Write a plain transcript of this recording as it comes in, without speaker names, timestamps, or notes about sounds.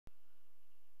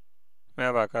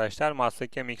Merhaba arkadaşlar,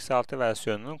 Mastercam X6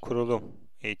 versiyonunun kurulum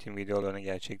eğitim videolarını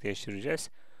gerçekleştireceğiz.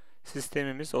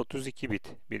 Sistemimiz 32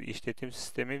 bit bir işletim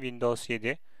sistemi Windows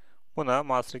 7. Buna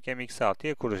Mastercam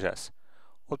X6'yı kuracağız.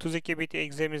 32 bit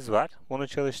egzemiz var. Bunu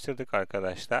çalıştırdık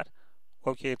arkadaşlar.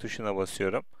 OK tuşuna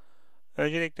basıyorum.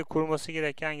 Öncelikle kurması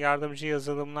gereken yardımcı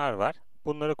yazılımlar var.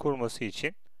 Bunları kurması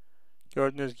için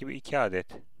gördüğünüz gibi 2 adet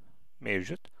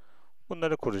mevcut.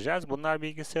 Bunları kuracağız. Bunlar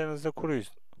bilgisayarınızda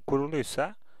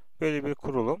kuruluysa böyle bir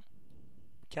kurulum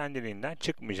kendiliğinden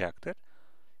çıkmayacaktır.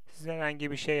 Siz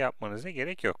herhangi bir şey yapmanıza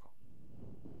gerek yok.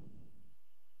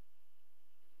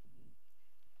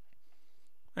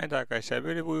 Evet arkadaşlar,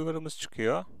 böyle bir uygulamamız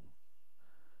çıkıyor.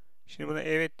 Şimdi buna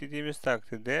evet dediğimiz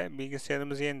takdirde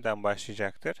bilgisayarımız yeniden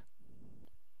başlayacaktır.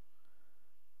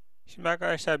 Şimdi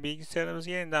arkadaşlar, bilgisayarımız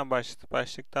yeniden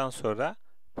başladıktan sonra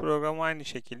program aynı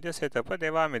şekilde setup'a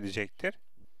devam edecektir.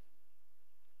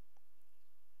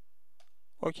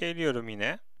 OK'liyorum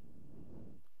yine.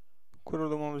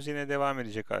 Kurulumumuz yine devam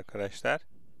edecek arkadaşlar.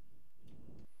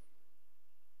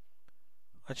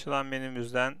 Açılan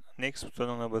menümüzden Next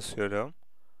butonuna basıyorum.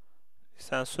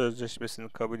 Lisans sözleşmesini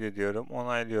kabul ediyorum,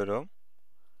 onaylıyorum.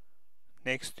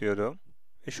 Next diyorum.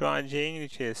 Ve şu an C'nin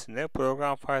içerisinde,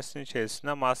 program failinin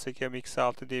içerisinde Mastercam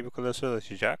X6 diye bir klasör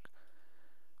açacak.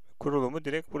 Kurulumu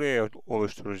direkt buraya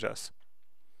oluşturacağız.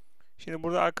 Şimdi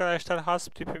burada arkadaşlar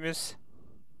hasp tipimiz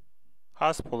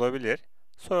hasp olabilir.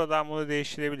 Sonradan bunu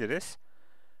değiştirebiliriz.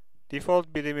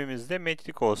 Default birimimiz de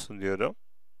metrik olsun diyorum.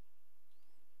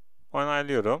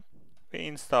 Onaylıyorum ve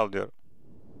install diyorum.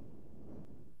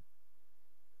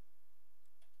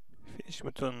 Finish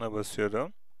butonuna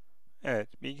basıyorum.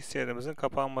 Evet, bilgisayarımızın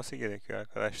kapanması gerekiyor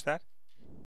arkadaşlar.